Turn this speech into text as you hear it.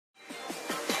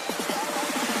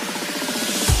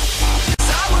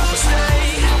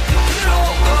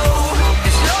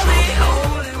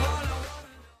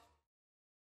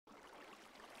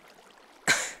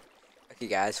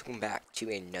guys, welcome back to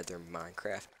another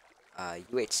Minecraft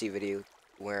UHC video.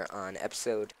 We're on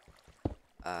episode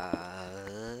 3,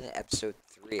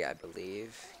 I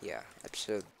believe. Yeah,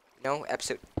 episode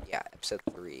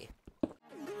 3.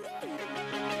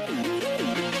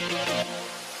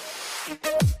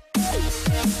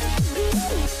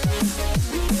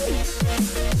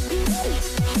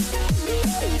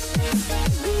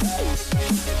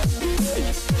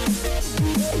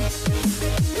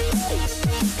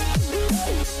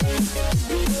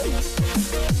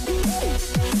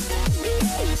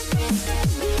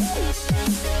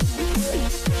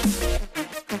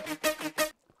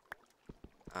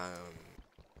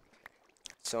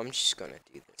 So I'm just gonna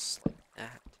do this like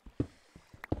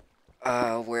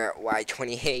that. We're at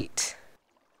Y28.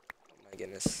 Oh my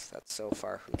goodness, that's so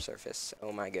far from surface.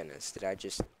 Oh my goodness, did I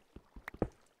just...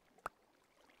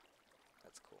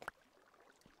 That's cool.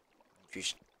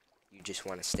 You just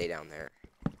want to stay down there.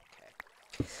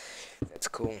 Okay. That's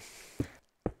cool.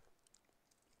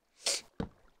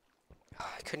 Oh,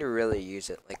 I couldn't really use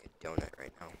it like a donut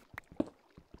right now.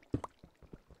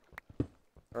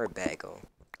 Or a bagel.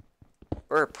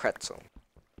 Or a pretzel.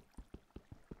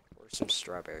 Or some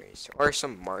strawberries. Or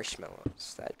some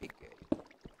marshmallows. That'd be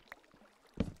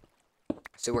good.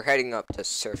 So we're heading up to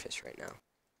surface right now.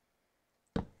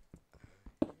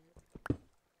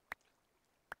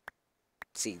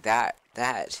 See, that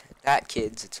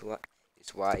kids, it's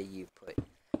why you put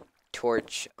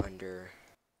torch under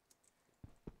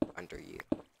you.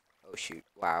 Oh shoot,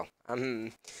 wow.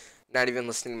 I'm not even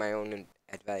listening to my own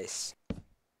advice.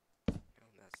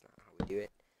 Do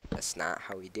it. That's not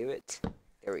how we do it.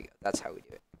 There we go. That's how we do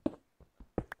it.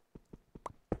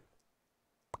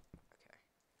 Okay.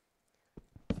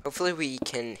 Hopefully we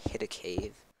can hit a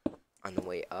cave on the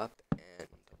way up, and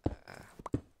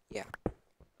yeah.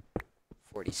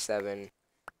 47.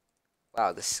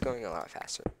 Wow, this is going a lot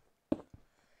faster.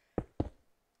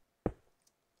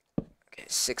 Okay,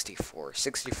 64.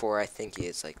 64 I think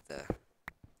is like the...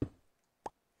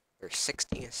 Or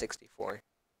 60 and 64.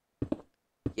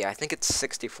 Yeah, I think it's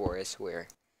 64 is where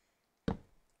we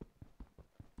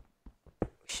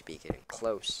should be getting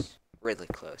close. Really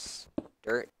close.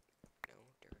 Dirt?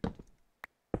 No, dirt.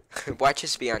 Watch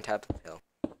us be on top of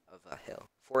a hill.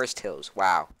 Forest Hills,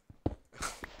 wow.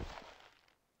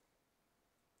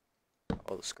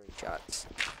 All the screenshots.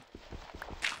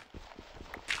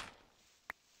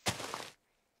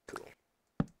 Cool.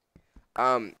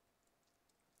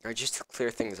 Or just to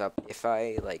clear things up, if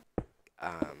I like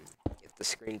if the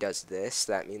screen does this,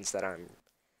 that means that I'm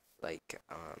like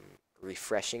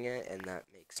refreshing it, and that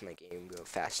makes my game go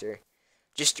faster.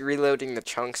 Just reloading the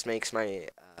chunks makes my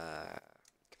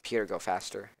computer go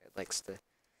faster. It likes to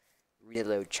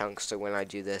reload chunks, so when I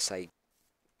do this, I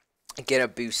get a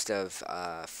boost of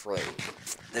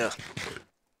frames.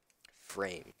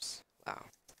 Wow,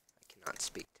 I cannot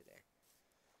speak today,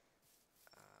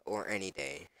 or any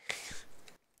day.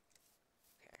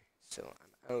 Okay, so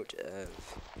I'm out of...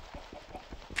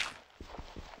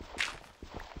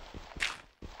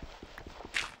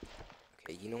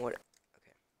 Okay, you know what?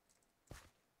 Okay.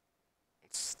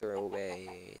 Let's throw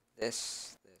away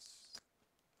this,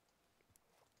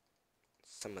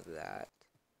 some of that.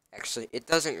 Actually, it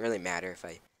doesn't really matter if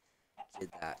I did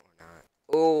that or not.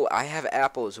 Oh, I have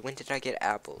apples. When did I get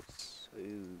apples?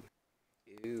 Ooh.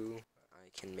 I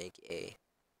can make a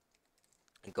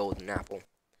golden apple.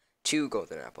 2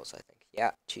 golden apples, I think.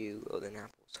 Yeah, 2 golden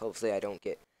apples. Hopefully I don't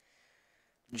get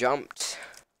jumped.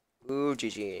 Ooh,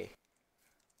 GG.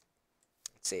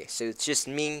 Let's see. So it's just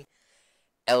me,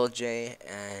 LJ,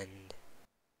 and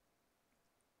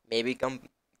maybe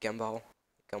Gumball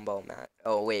Matt.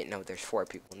 Oh wait, no, there's 4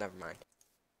 people. Never mind.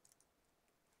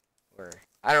 Or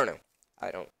I don't know. I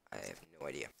have no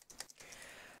idea.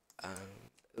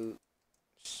 Ooh,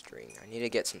 string. I need to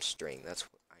get some string. That's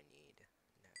what I need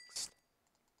next.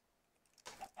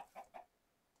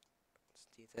 Let's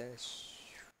do this.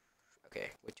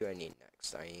 Okay, what do I need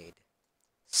next? I need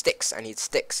sticks. I need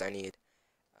sticks. I need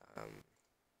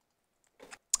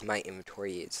my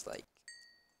inventory is like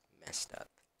messed up.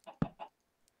 So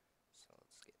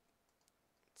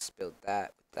let's build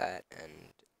that with that,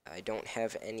 and I don't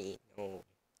have any. No,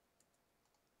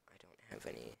 I don't have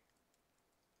any.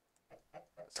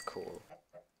 That's cool.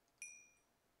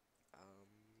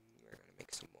 We're gonna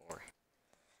make some more.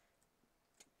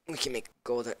 We can make a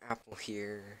golden apple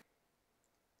here.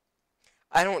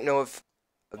 I don't know if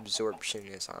absorption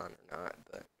is on or not,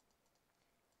 but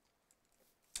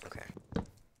okay.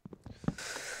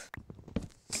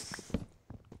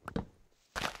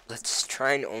 Let's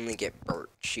try and only get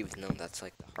birch, even though that's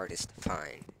like the hardest to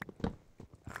find.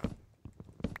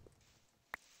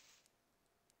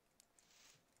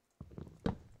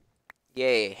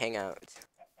 Yay, hangout.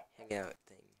 Hangout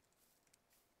thing.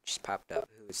 Just popped up.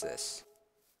 Who is this?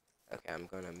 Okay, I'm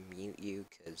gonna mute you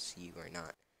because you are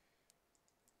not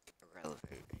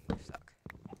relevant and you suck.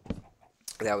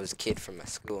 That was a kid from my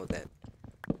school that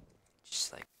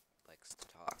just like likes to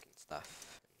talk and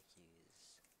stuff. And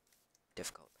he's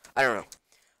difficult. I don't know.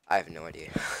 I have no idea.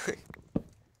 Okay.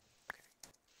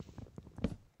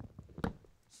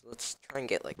 So let's try and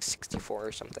get like 64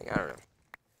 or something. I don't know.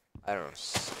 I don't know.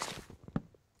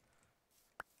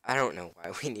 I don't know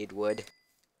why we need wood.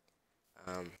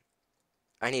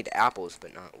 I need apples,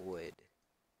 but not wood.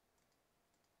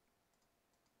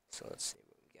 So let's see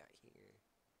what we got here.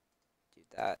 Do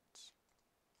that.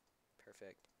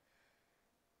 Perfect.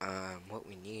 What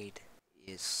we need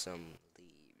is some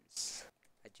leaves.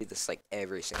 I do this like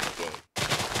every single game.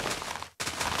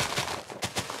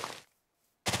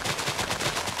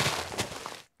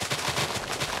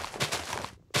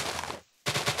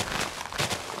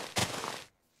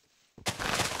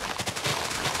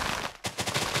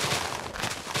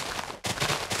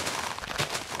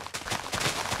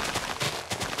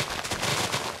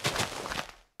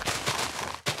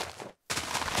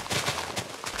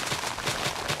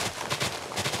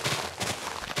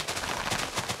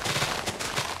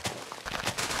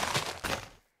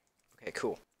 Okay,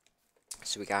 cool.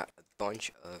 So we got a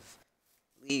bunch of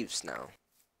leaves now.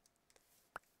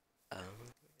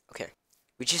 Okay.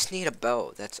 We just need a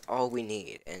bow. That's all we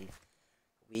need. And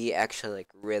we actually like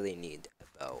really need a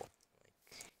bow. Like,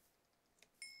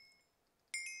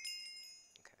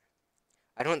 okay.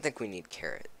 I don't think we need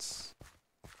carrots.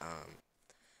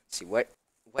 Let's see what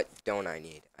don't I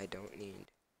need? I don't need.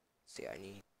 See, I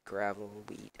need gravel,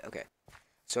 wheat. Okay.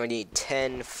 So I need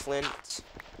 10 flint.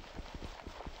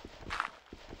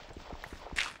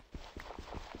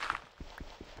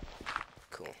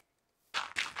 Cool.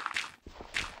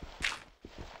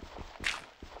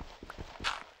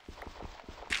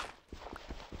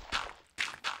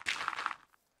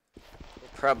 We'll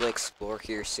probably explore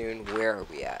here soon. Where are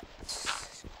we at?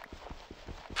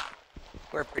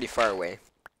 We're pretty far away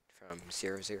from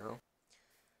 0, 0.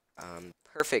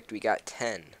 Perfect. We got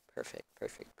 10. Perfect.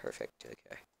 Perfect. Perfect.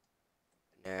 Okay.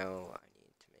 Now I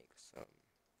need to make some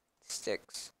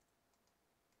sticks.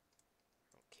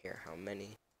 Don't care how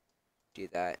many. Do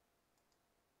that.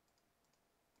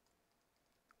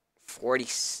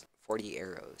 40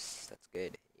 arrows. That's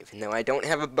good. Even though I don't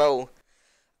have a bow.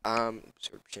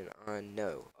 Absorption on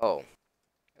no. Oh.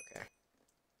 Okay.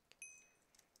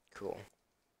 Cool.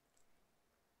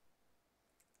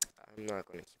 I'm not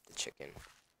going to keep the chicken.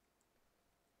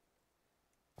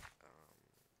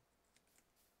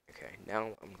 Okay,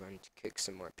 now I'm going to cook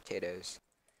some more potatoes.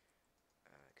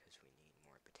 Because we need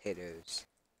more potatoes.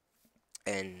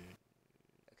 And,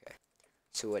 okay.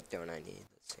 So what don't I need?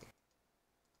 Let's see.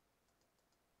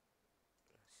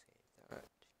 That.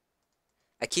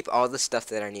 I keep all the stuff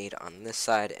that I need on this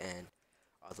side and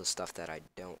all the stuff that I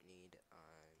don't need on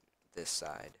this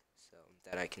side. So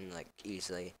that I can, like,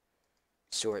 easily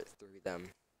sort through them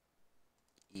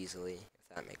easily,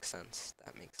 if that makes sense.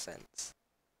 That makes sense.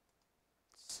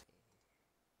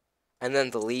 And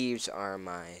then the leaves are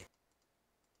my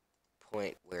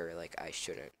point where, like, I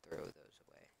shouldn't throw those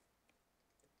away.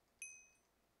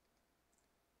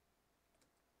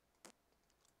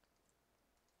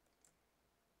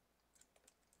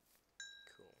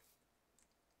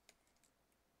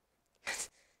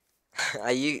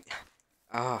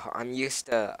 Cool. I'm used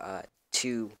to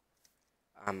 2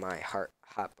 on my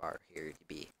hotbar here to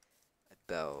be a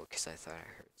bow because I thought I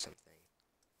heard something.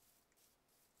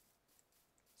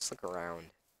 Let's look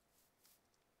around.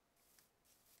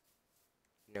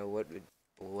 You know what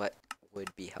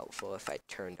would be helpful if I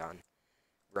turned on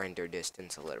render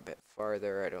distance a little bit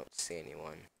farther? I don't see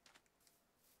anyone.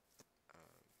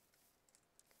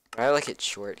 I like it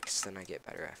short because then I get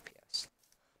better FPS.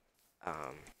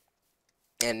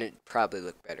 And it probably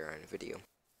look better on video.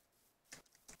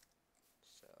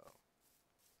 So,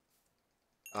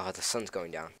 oh, the sun's going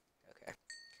down. Okay,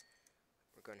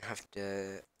 we're gonna have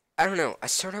to. I don't know. I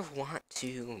sort of want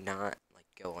to not like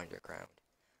go underground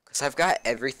because I've got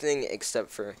everything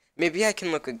except for maybe I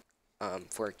can look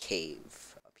for a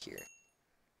cave up here.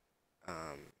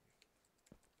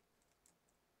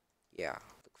 Yeah,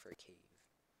 look for a cave.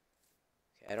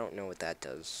 Okay, I don't know what that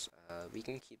does. We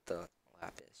can keep the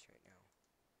lapis right now.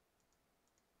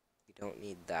 We don't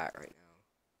need that right now.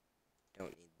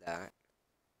 Don't need that.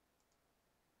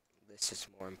 This is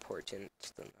more important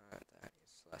than that. That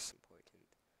is less important.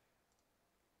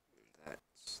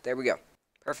 That's there we go.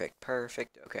 Perfect.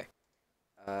 Perfect. Okay.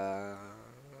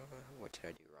 What did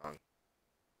I do wrong?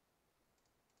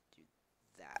 Do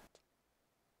that.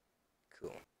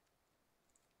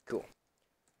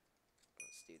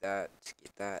 that,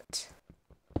 get that.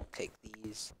 Take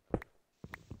these.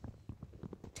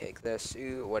 Take this.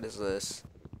 Ooh, what is this?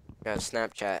 Got a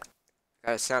Snapchat.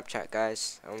 Got a Snapchat,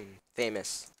 guys. I'm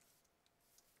famous.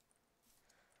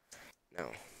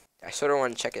 No. I sort of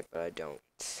want to check it, but I don't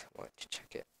want to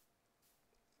check it.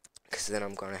 Because then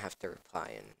I'm going to have to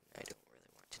reply, and I don't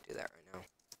really want to do that right now.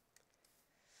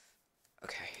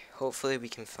 Okay. Hopefully we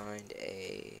can find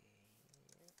a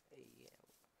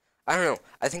I don't know.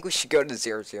 I think we should go to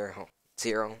 0, 0,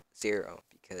 0, 0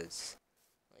 because,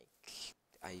 like,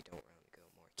 I don't want to go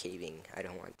more caving. I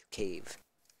don't want to cave.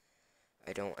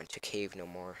 I don't want to cave no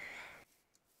more.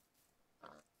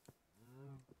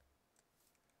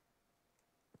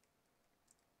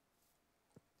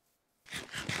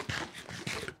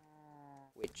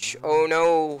 Which? Oh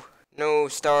no! No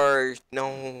stars!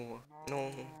 No!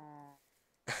 No!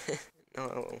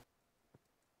 No!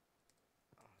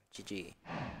 GG.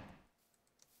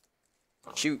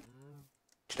 Shoot!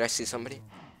 Did I see somebody?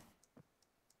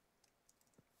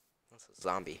 That's a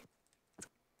zombie.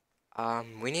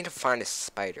 We need to find a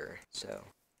spider, so.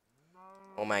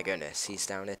 Oh my goodness, he's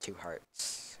down at 2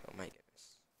 hearts. Oh my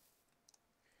goodness.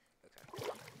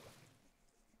 Okay.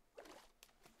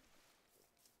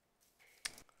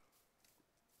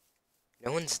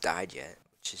 No one's died yet,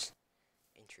 which is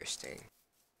interesting.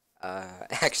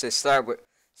 Actually,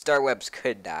 Starwebs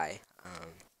could die,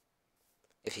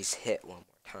 if he's hit one more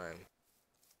time.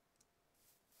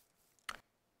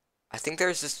 I think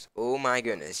there's this. Oh my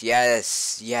goodness!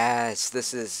 Yes, yes.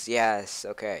 This is yes.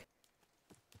 Okay.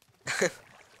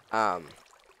 Yeah,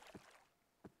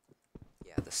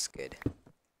 this is good.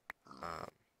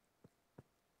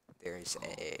 There's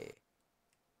a.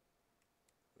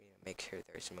 We need to make sure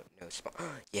there's no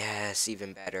spawn. Yes,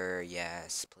 even better.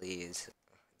 Yes, please.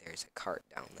 There's a cart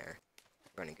down there.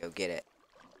 We're gonna go get it.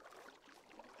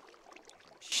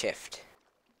 Shift.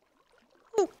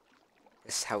 Woo.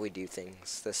 This is how we do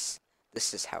things. This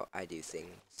is how I do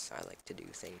things. I like to do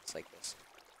things like this.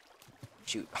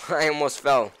 Shoot, I almost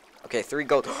fell. Okay, 3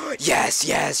 gold. Yes,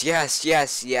 yes, yes,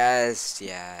 yes, yes,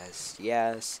 yes,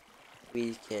 yes.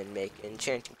 We can make an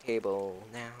enchanting table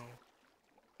now.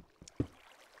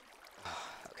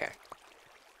 Okay.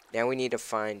 Now we need to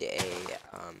find a,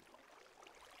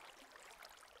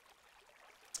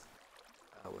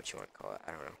 what you want to call it?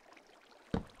 I don't know.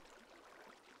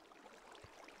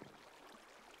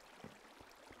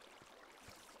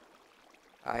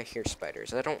 I hear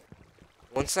spiders.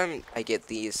 Once I get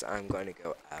these, I'm going to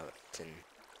go out and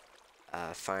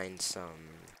find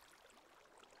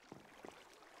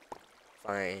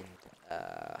a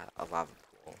lava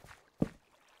pool.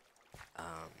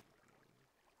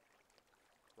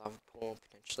 Lava pool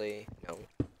potentially. No.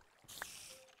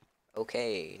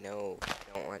 Okay, no, I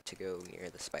don't want to go near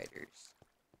the spiders.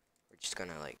 We're just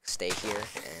gonna like stay here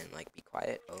and like be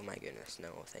quiet. Oh my goodness,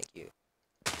 no, thank you.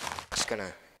 Just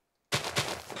gonna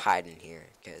hide in here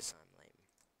because I'm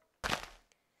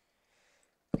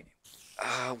lame.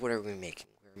 Okay. What are we making?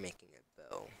 We're making a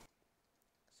bow.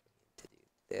 So we need to do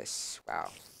this.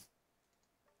 Wow.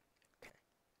 Okay.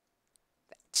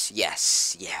 That's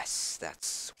yes, yes,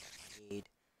 that's what I need.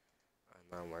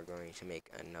 And then we're going to make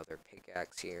another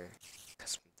pickaxe here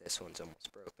because this one's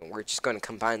almost broken. We're just going to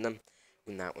combine them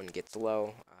when that one gets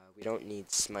low. We don't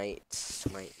need smite.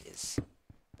 Smite is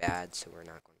bad, so we're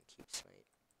not going to keep smite.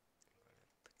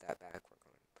 Put that back. We're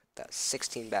going to put that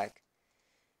 16 back.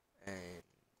 And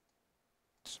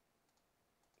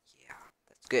yeah,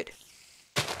 that's good.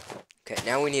 Okay,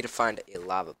 now we need to find a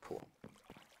lava pool.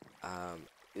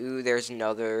 Ooh, there's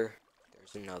another.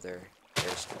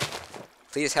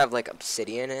 Please have like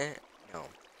obsidian in it. No,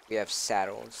 we have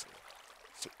saddles,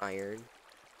 some iron.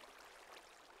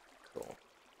 Cool.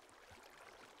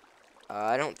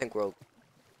 I don't think we'll.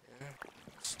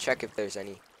 Let's check if there's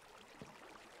any.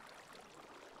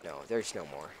 No, there's no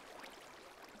more.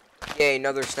 Yay,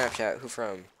 another Snapchat. Who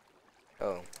from?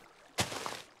 Oh.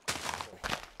 Cool.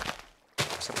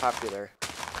 So popular.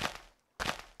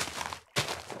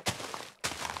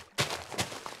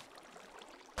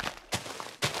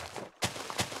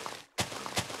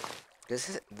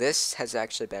 This has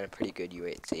actually been a pretty good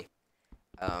UHC.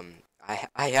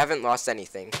 I haven't lost any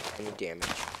damage,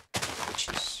 which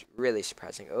is really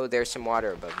surprising. Oh, there's some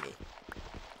water above me.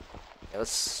 Okay,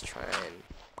 let's try and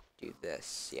do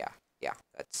this. Yeah,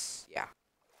 that's cool.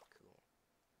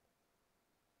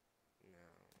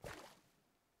 No.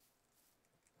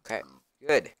 Okay,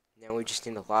 good. Now we just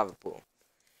need a lava pool,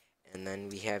 and then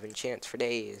we have enchants for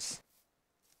days.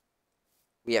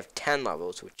 We have 10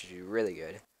 levels, which is really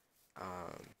good.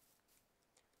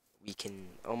 We can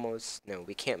almost, no,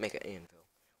 we can't make an anvil.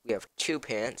 We have 2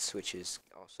 pants, which is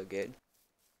also good.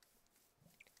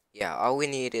 Yeah, all we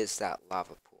need is that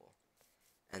lava pool.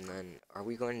 And then, are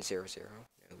we going 0, 0?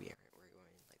 No, we aren't. We're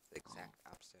going, like, the exact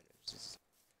opposite of this.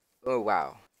 Oh,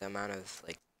 wow. The amount of,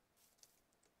 like,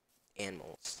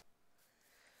 animals.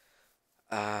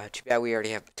 Too bad we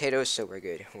already have potatoes, so we're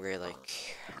good. We're,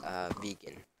 like,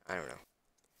 vegan. I don't know.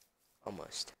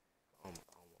 Almost. Almost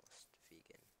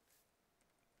vegan.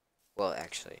 Well,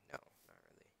 actually, no, not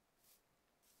really.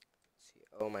 Let's see.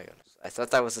 Oh my goodness. I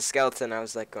thought that was a skeleton. I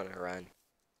was, like, gonna run.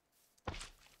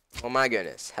 Oh my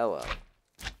goodness. Hello.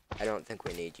 I don't think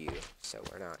we need you, so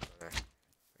we're not gonna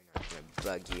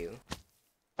bug you.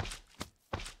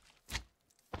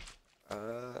 I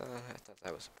thought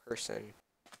that was a person.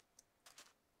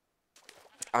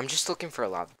 I'm just looking for a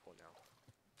lava pool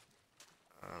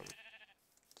now.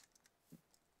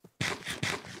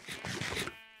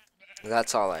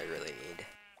 That's all I really need.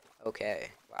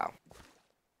 Okay, wow.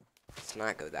 Let's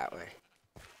not go that way.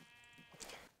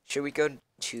 Should we go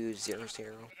to 0,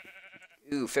 0?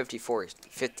 Ooh, 54.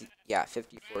 50, yeah,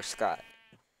 54 Scott.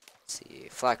 Let's see,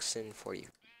 Flaxen,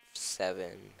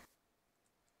 47.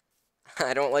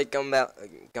 I don't like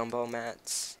gumball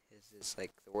mats. His is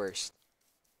like the worst.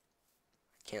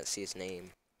 I can't see his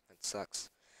name. That sucks.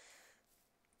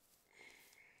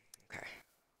 Okay,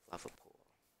 lava pool.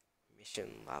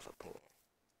 Mission lava pool.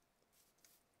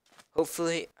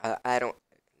 Hopefully, I don't.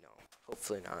 No,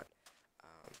 hopefully not.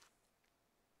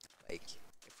 Like,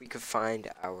 if we could find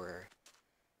our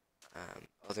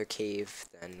other cave,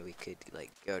 then we could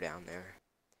like go down there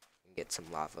and get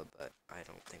some lava. But I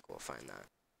don't think we'll find that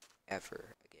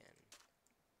ever again.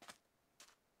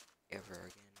 Ever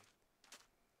again.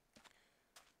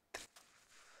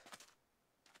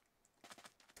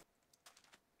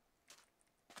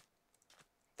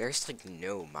 There's like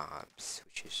no mobs,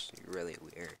 which is really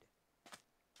weird.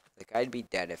 Like, I'd be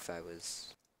dead if I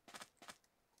was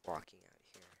walking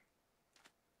out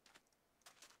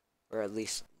here. Or at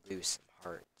least lose some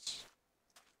hearts.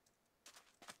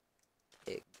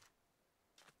 Pig.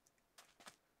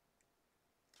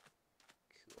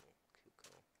 Cool, cool,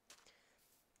 cool.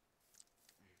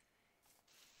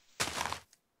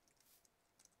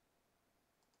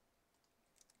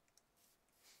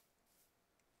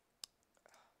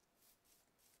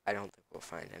 I don't think we'll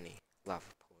find any lava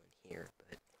pool in here,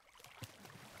 but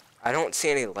I don't see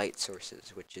any light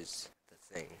sources, which is the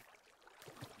thing.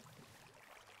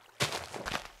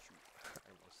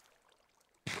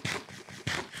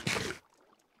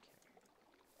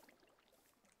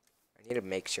 I need to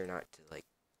make sure not to, like,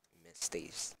 miss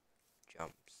these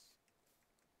jumps.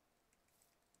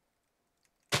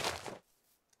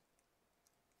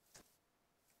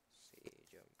 See,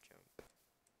 jump, jump,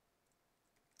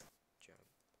 jump.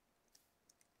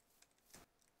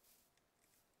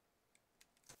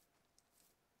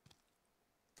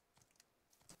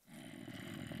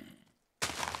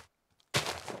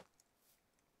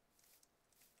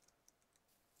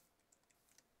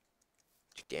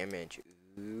 Damage.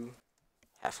 Ooh.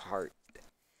 Half heart.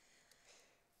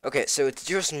 Okay, so it's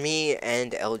just me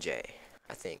and LJ,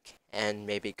 I think. And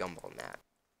maybe Gumball Matt.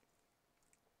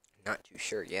 Not too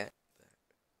sure yet.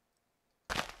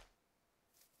 But...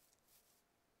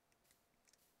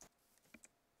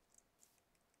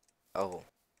 Oh,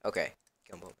 okay.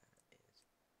 Gumball Matt is.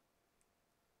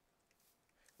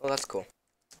 Oh, that's cool.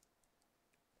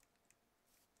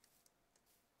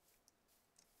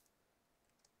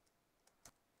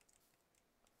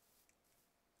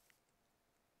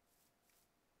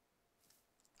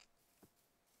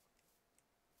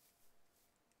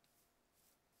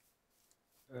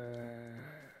 Oh my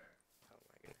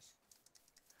goodness.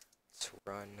 Let's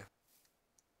run.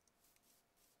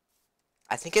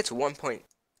 I think it's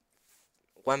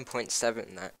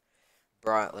 1.7 that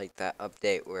brought like that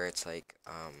update where it's like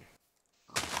oh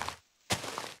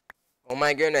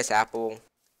my goodness, Apple,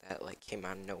 that like came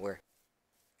out of nowhere.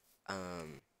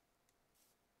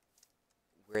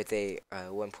 Where they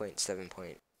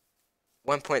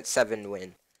 1.7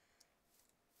 when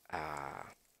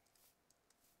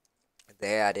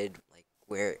they added like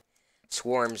where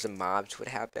swarms of mobs would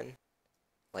happen.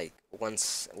 Like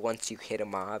once you hit a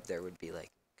mob, there would be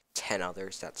like 10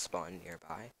 others that spawn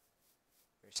nearby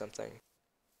or something.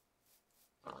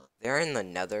 They're in the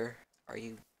Nether. Are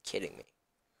you kidding me?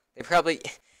 They probably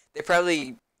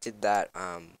did that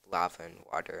lava and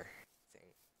water thing.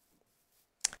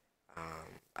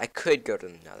 I could go to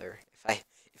the Nether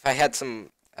if I had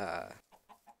some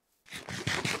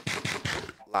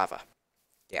lava.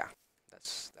 Yeah,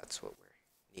 that's what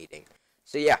we're needing.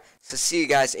 So yeah, so see you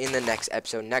guys in the next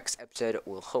episode. Next episode,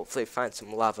 we'll hopefully find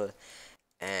some lava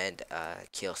and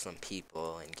kill some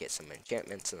people and get some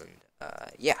enchantments and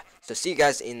yeah. So see you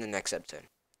guys in the next episode.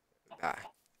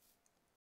 Bye.